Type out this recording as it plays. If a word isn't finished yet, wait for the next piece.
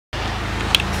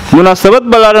munaasabad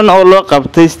ballaaran oo loo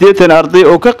qabtay 80 arday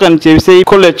oo ka qalinjabisay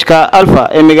college-ka Alfa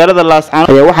ee magaalada Laasc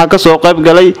ayaa waxa ka soo qayb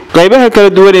galay qaybaha kala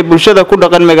duwan ee bulshada ku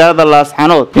dhaqan magaalada Laasc.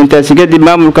 intaas kadib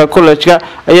maamulka college-ka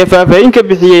ayaa faahfaahin ka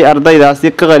bixiyay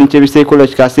ardaydaasi ka qalinjabisay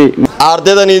college-kaasi.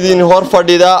 ardaydan idin hor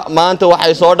fadhida maanta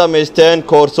waxay soo dhameysteen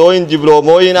koorsooyin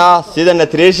dibloomoyin ah sida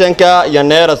nutrition-ka iyo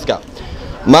neeraska.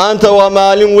 maanta waa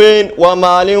maalin weyn, waa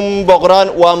maalin boqran,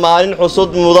 waa maalin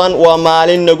xusud mudan, waa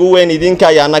maalin nagu weyn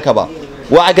idinka iyo annakaba.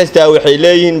 waxa kasta waxay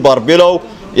leeyihiin barbilow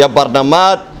iyo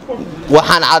barnamaad.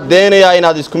 waxaan cadeynayaa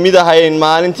inaad isku mid ahayn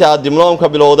maalintii aad dibloomka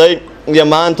bilowday iyo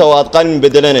maanta oo aad qalin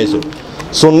bedelanayso.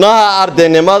 sunnaha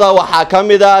ardaynimada waxaa ka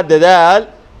mid ah dadaal,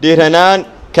 dhiiranaan,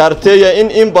 kartiya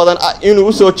in badan inuu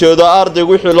u soo jeedo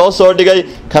ardaygu wixii loo soo dhigay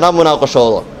kana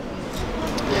munaaqashoodo.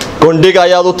 gundhiga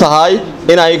ayaad u tahay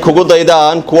inay kugu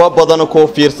daydaan kuwa badan oo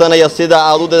fiirsanaya sida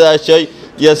aad u dadaashay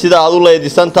iyo sida aad u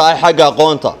leedisan tahay xagga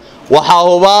aqoonta. waxaa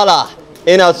hubaal ah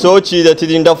inaad soo jiidatid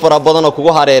indho fara badan oo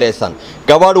kugu hareeraysan.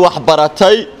 gabadh wax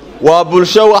baratay waa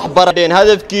bulsho wax baradeen.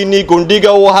 hadafkiinii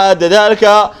gundhiga u ahaa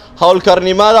dadaalka,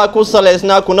 hawlkarnimada ku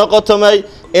salaysnaa kuna qotomay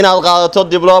inaad qaadato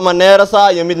dibloma neerasa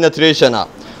iyo mid nutrition ah.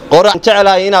 qoraan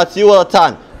jecelahay inaad sii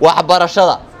wadataan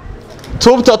waxbarashada.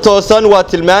 tubta toosan waa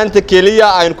tilmaanta keliya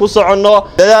aan ku soconno.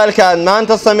 dadaalka aad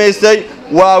maanta samaysay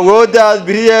waa awoodda aad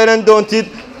biri yeelan doontid.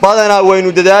 badanaa waynu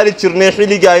dadaali jirnay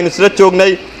xilliga aynu isla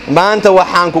joognay. maanta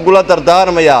waxaan kugula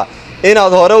dardaarmayaa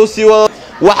inaad hore u sii wado.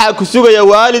 waxaa ku sugaya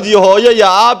waalid iyo hooyo iyo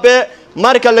aabe.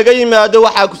 marka laga yimaado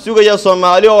waxaa ku sugaya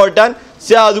Soomaali oo dhan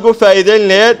si aad ugu faa'iideyn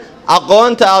lahayd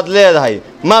aqoonta aad leedahay.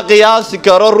 ma qiyaasi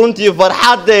karo runtii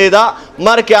farxadeeda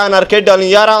markii aan arkay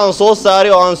dhalinyaro aan soo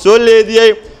saaray oo aan soo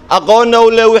leediyay aqoonna u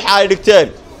leh waxa ay dhigteen.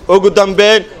 ugu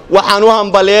dambeyn waxaan u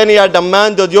hambaleynayaa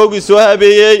dhammaan dadyoogii soo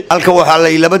habeeyay. halka waxaa la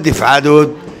laba difcadood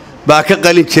baa ka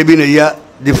qalin jabinaya.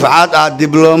 difcad ah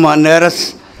diploma neras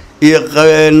iyo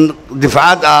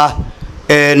difcad ah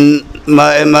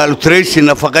malnutrition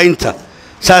nafaqaynta.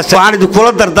 saas waxaan idin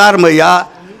kula dardaarmayaa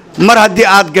mar haddii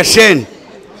aad gasheen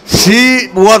sii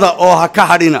wada oo ha ka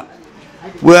hadhina.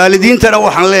 waalidiintana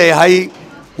waxaan leeyahay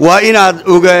waa inaad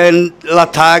ogaan la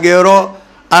taageero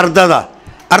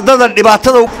ardada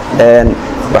dhibaatada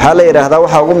waxaa la yiraahdaa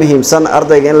waxa ugu muhiimsan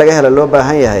ardayga in laga helo loo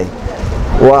baahan yahay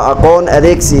waa aqoon,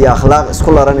 adeegsi iyo akhlaaq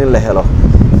isku laran in la helo.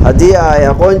 haddii ay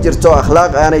aqoon jirto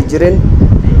akhlaaq aanay jirin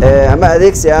ama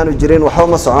adeegsi aanu jirin waxba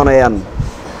ma soconayaan.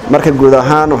 marka guud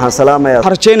ahaan waxaan salaamayaa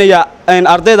harjeenaya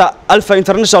ardayda Alfa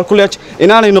International College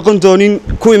inaanay noqon doonin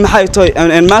kuwii maxay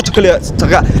tahay maanta kaliya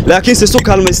laakiin si isu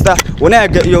kaalmaysta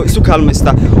wanaaga iyo isu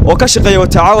kaalmaysta oo ka shaqeeya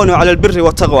tacaawun cala albirri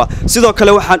wa taqwa. sidoo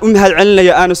kale waxaan u mahad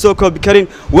celinayaa aan soo koobi karin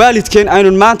waalidkeen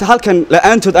aynu maanta halkan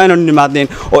la'aantood aynu nimaadneen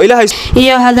oo Ilaahay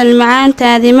iyo hadal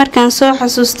macaantaadii markaan soo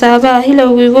xasuustaaba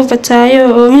hilowgiigu bataayo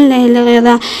oo in la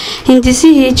helada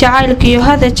hindisihii jacaylka iyo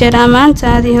hada jeer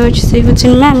amaantaadii hoojisay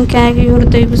tilmaamkaagii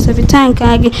hurdaygu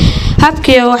sabitaankaagii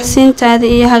habkii wax siintaada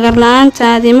iyo hagar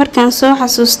la'aantaadii markaan soo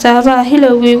xasuustaaba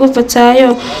hilowgiigu bataayo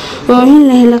oo in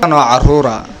la helada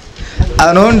caruura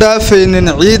anoon dhaafaynin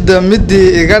ciidda midii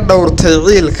iga dhowrtay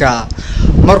ciilka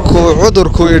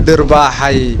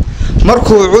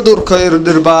markuu cudurku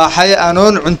irdhirbaaxay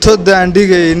anoon cunto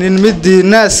daandhigaynin midii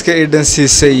naaska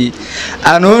idhansiisay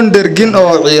anoon dhergin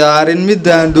oo ciyaarin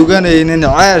midaan dhuganaynin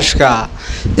ceeshka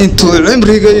intuu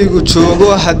cimrigaygu joogo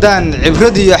haddaan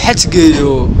cibrad iyo xaj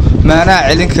geeyo maanaa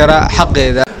celin kara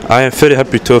xaqeeda. I am very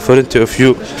happy to volunteer of you.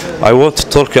 I want to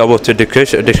talk about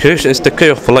education. Education is the key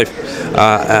of life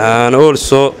and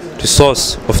also the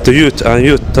source of the youth and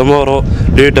youth tomorrow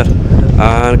leader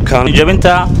and can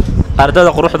jabinta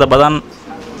ardayda quruxda badan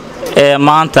ee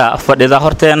maanta fadhida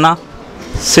horteena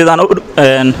sidaan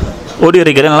u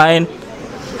dhiirigelin lahayn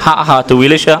ha ahaato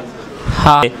wiilasha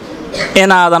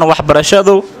inaadan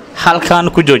waxbarashadu halkan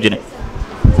ku joojin.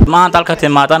 maanta halka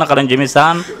timaadana qaran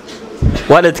jamiisaan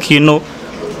waalidkiinu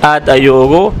aad ayuu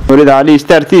ugu Ilaali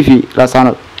Star TV Laasc.